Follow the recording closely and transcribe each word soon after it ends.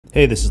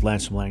Hey, this is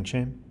Lance from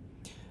LangChain.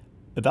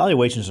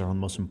 Evaluations are one of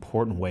the most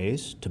important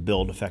ways to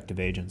build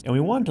effective agents, and we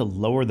wanted to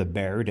lower the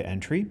barrier to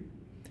entry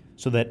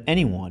so that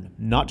anyone,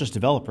 not just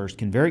developers,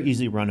 can very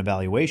easily run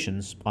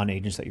evaluations on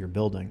agents that you're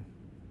building.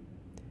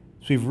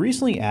 So we've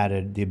recently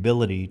added the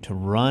ability to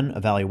run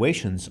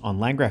evaluations on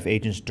LangGraph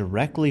agents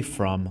directly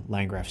from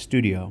LangGraph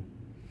Studio.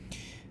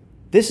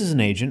 This is an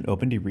agent,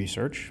 OpenD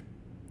Research,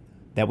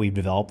 that we've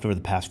developed over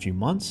the past few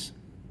months.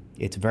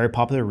 It's a very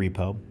popular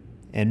repo,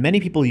 and many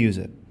people use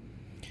it.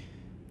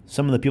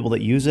 Some of the people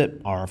that use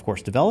it are, of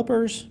course,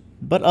 developers,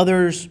 but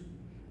others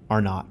are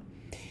not,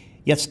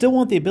 yet still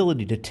want the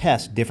ability to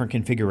test different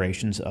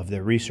configurations of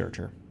their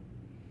researcher.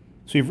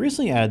 So we've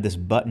recently added this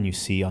button you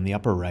see on the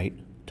upper right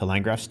to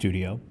LangGraph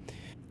Studio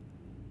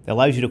that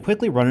allows you to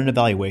quickly run an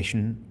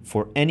evaluation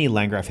for any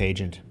LangGraph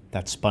agent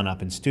that's spun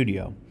up in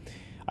Studio.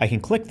 I can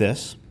click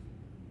this,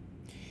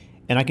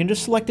 and I can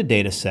just select a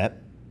data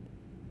set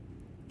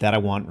that I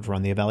want to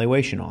run the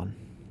evaluation on.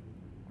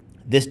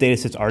 This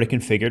dataset's already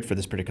configured for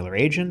this particular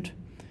agent.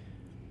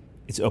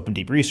 It's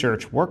OpenD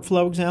Research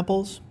workflow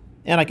examples,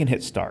 and I can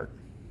hit start.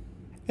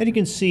 And you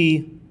can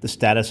see the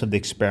status of the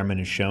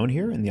experiment is shown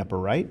here in the upper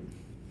right.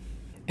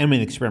 And when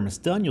the experiment's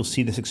done, you'll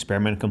see this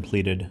experiment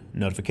completed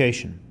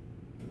notification.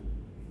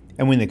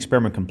 And when the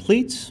experiment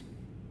completes,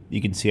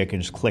 you can see I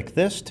can just click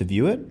this to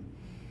view it.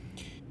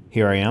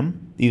 Here I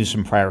am. These are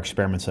some prior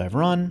experiments that I've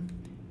run.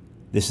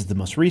 This is the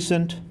most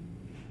recent.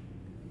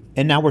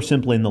 And now we're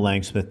simply in the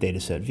LangSmith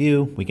dataset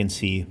view. We can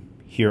see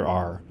here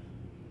are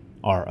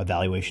our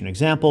evaluation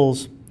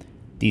examples.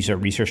 These are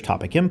research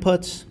topic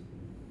inputs.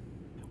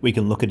 We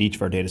can look at each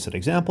of our dataset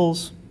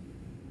examples.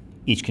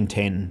 Each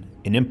contain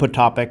an input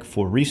topic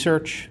for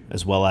research,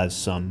 as well as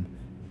some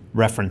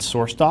reference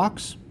source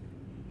docs.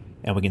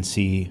 And we can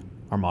see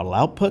our model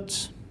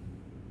outputs.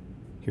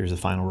 Here's the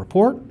final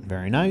report,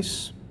 very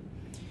nice.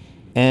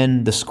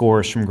 And the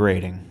scores from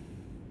grading.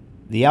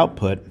 The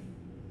output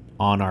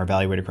on our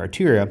evaluator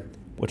criteria,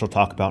 which I'll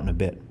talk about in a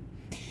bit.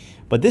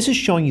 But this is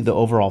showing you the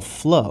overall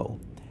flow,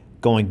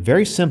 going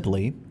very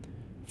simply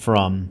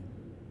from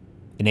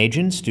an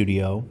agent in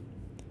Studio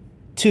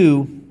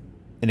to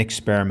an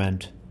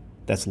experiment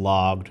that's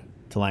logged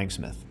to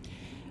LangSmith.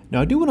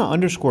 Now I do want to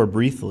underscore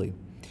briefly,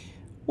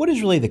 what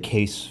is really the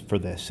case for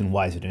this and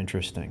why is it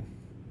interesting?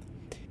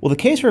 Well, the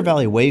case for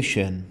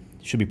evaluation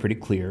should be pretty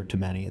clear to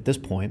many at this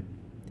point.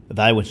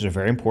 Evaluations are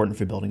very important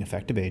for building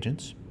effective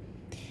agents.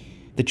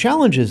 The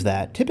challenge is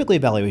that typically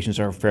evaluations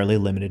are fairly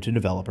limited to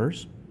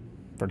developers.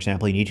 For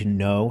example, you need to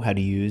know how to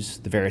use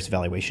the various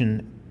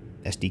evaluation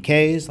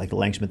SDKs, like the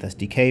LangSmith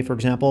SDK, for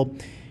example.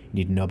 You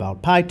need to know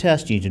about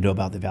PyTest, you need to know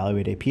about the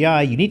Evaluate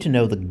API, you need to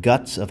know the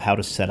guts of how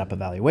to set up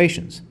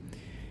evaluations.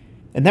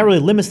 And that really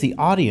limits the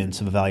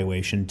audience of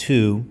evaluation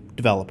to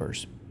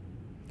developers.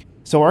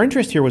 So our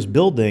interest here was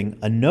building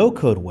a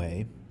no-code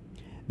way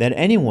that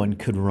anyone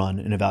could run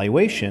an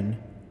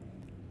evaluation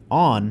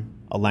on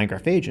a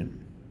LangGraph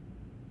agent.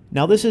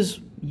 Now this is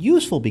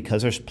useful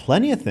because there's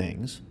plenty of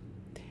things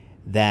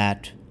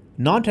that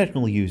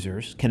non-technical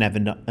users can have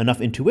enough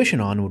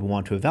intuition on and would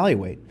want to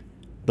evaluate.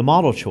 The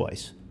model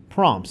choice,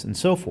 prompts, and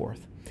so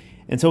forth.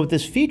 And so with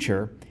this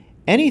feature,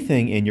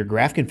 anything in your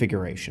graph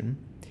configuration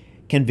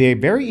can be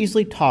very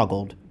easily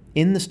toggled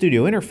in the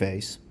Studio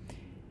interface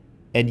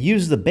and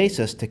use the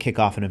basis to kick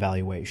off an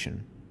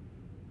evaluation.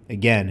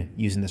 Again,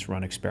 using this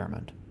run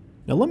experiment.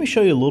 Now let me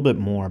show you a little bit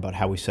more about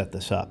how we set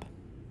this up.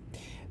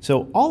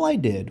 So all I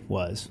did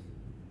was,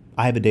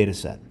 I have a data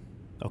set,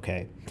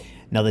 okay?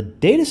 Now the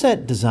data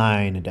set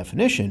design and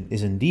definition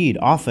is indeed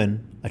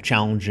often a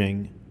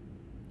challenging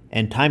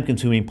and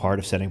time-consuming part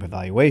of setting up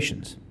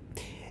evaluations.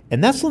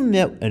 And that's something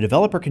that a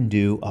developer can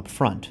do up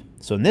front.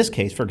 So in this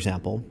case, for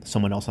example,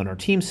 someone else on our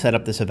team set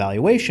up this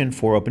evaluation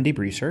for OpenD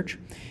Research.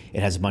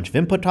 It has a bunch of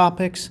input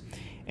topics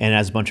and it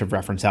has a bunch of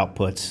reference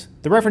outputs.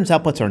 The reference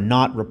outputs are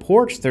not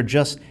reports, they're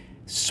just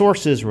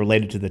sources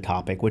related to the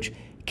topic, which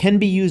can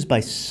be used by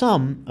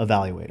some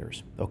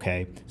evaluators,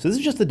 okay? So this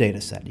is just the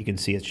data set. You can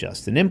see it's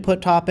just an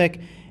input topic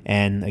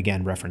and,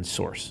 again, reference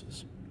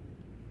sources.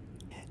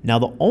 Now,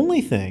 the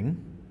only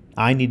thing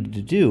I needed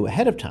to do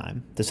ahead of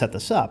time to set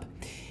this up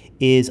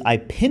is I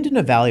pinned an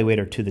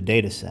evaluator to the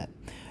data set.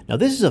 Now,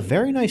 this is a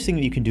very nice thing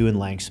that you can do in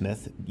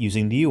LangSmith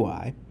using the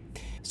UI.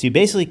 So you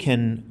basically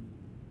can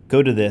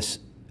go to this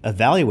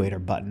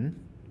Evaluator button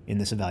in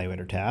this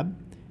Evaluator tab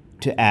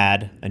to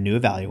add a new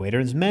evaluator.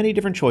 There's many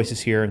different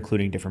choices here,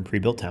 including different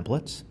pre-built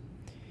templates.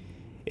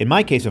 In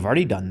my case, I've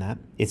already done that.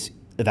 It's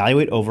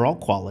evaluate overall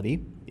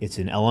quality. It's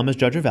an LM as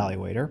judge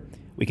evaluator.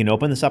 We can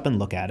open this up and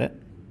look at it.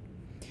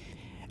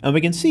 And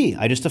we can see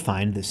I just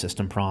defined the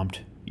system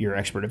prompt, your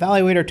expert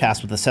evaluator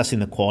tasked with assessing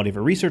the quality of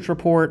a research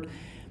report.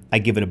 I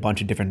give it a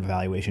bunch of different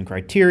evaluation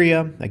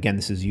criteria. Again,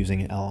 this is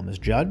using an LM as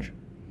judge.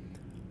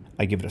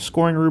 I give it a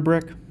scoring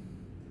rubric.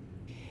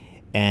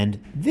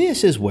 And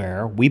this is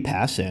where we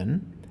pass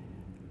in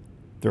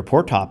the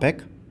report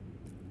topic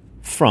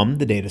from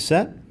the data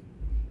set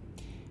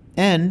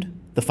and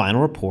the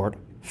final report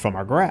from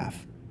our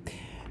graph.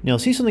 Now you'll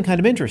see something kind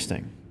of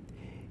interesting.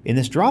 In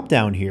this drop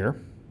down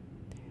here,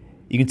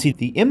 you can see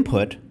the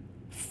input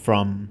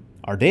from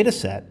our data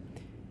set,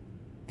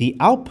 the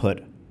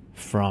output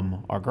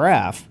from our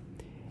graph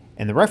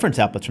and the reference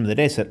outputs from the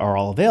data set are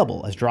all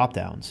available as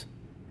dropdowns.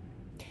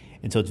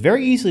 And so it's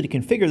very easy to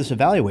configure this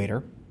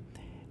evaluator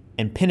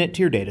and pin it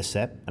to your data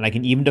set, and I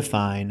can even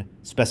define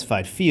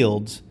specified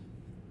fields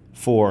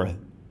for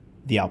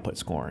the output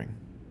scoring.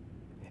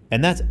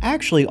 And that's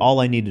actually all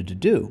I needed to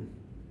do.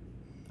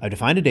 I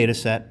defined a data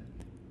set,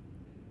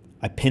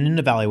 I pin an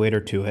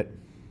evaluator to it,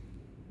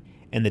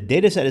 and the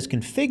data set is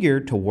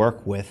configured to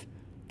work with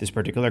this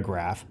particular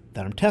graph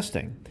that I'm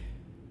testing.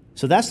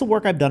 So that's the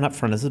work I've done up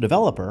front as a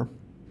developer.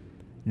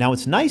 Now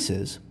what's nice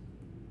is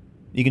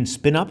you can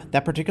spin up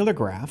that particular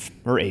graph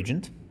or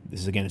agent.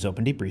 This is again is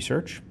Open Deep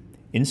Research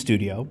in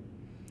Studio.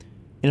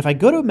 And if I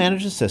go to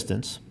Manage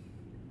Assistance,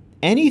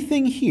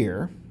 anything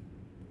here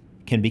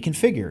can be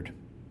configured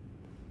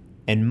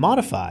and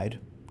modified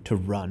to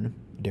run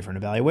a different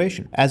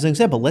evaluation. As an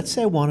example, let's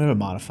say I wanted to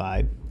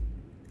modify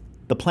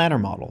the planner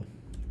model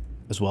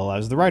as well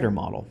as the writer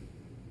model.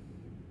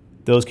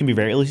 Those can be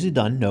very easily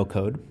done, no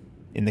code,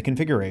 in the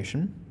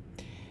configuration,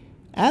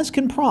 as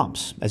can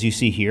prompts. As you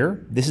see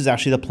here, this is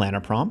actually the planner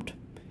prompt.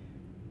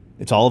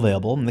 It's all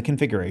available in the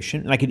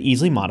configuration, and I could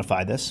easily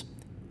modify this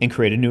and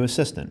create a new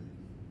assistant.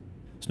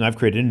 So now I've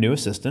created a new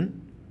assistant.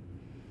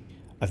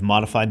 I've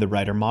modified the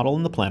writer model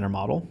and the planner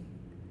model,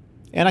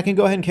 and I can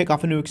go ahead and kick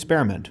off a new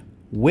experiment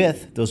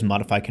with those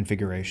modified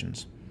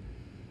configurations.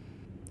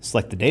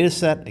 Select the data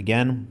set.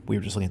 Again, we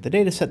were just looking at the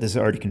data set. This is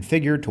already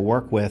configured to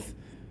work with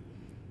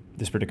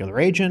this particular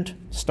agent.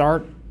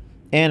 Start,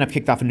 and I've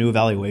kicked off a new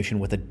evaluation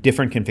with a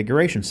different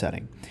configuration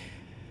setting.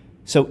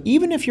 So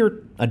even if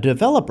you're a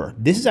developer,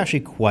 this is actually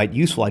quite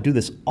useful. I do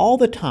this all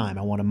the time.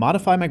 I want to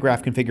modify my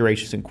graph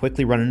configurations and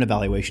quickly run an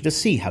evaluation to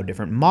see how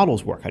different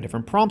models work, how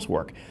different prompts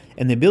work.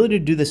 And the ability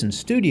to do this in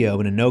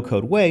Studio in a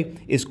no-code way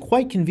is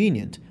quite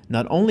convenient,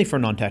 not only for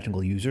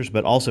non-technical users,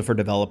 but also for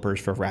developers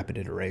for rapid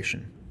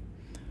iteration.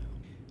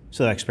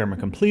 So that experiment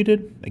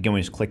completed. Again,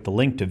 we just click the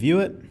link to view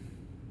it.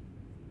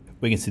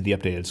 We can see the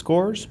updated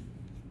scores.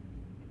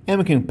 And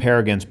we can compare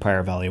against prior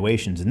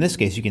evaluations. In this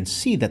case, you can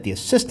see that the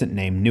assistant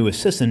name, new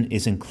assistant,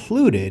 is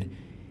included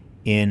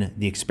in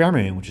the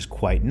experiment, which is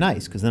quite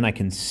nice, because then I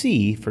can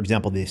see, for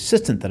example, the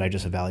assistant that I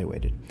just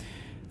evaluated.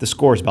 The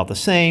score is about the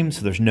same,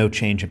 so there's no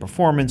change in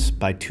performance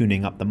by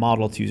tuning up the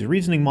model to use a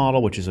reasoning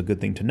model, which is a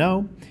good thing to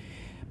know.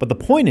 But the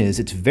point is,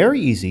 it's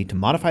very easy to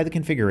modify the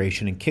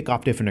configuration and kick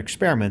off different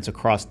experiments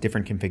across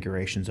different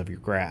configurations of your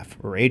graph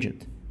or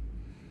agent.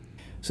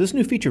 So this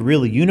new feature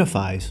really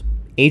unifies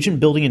agent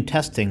building and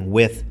testing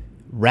with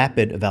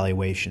rapid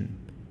evaluation.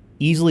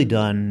 Easily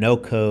done, no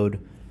code,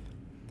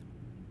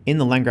 in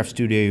the LangGraph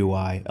Studio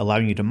UI,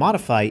 allowing you to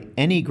modify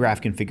any graph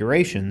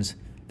configurations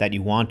that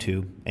you want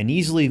to and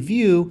easily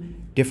view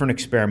different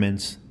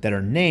experiments that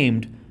are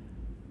named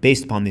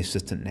based upon the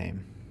assistant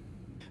name.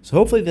 So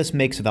hopefully this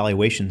makes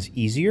evaluations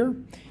easier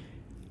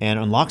and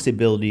unlocks the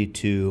ability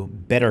to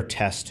better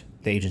test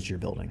the agents you're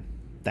building.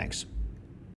 Thanks.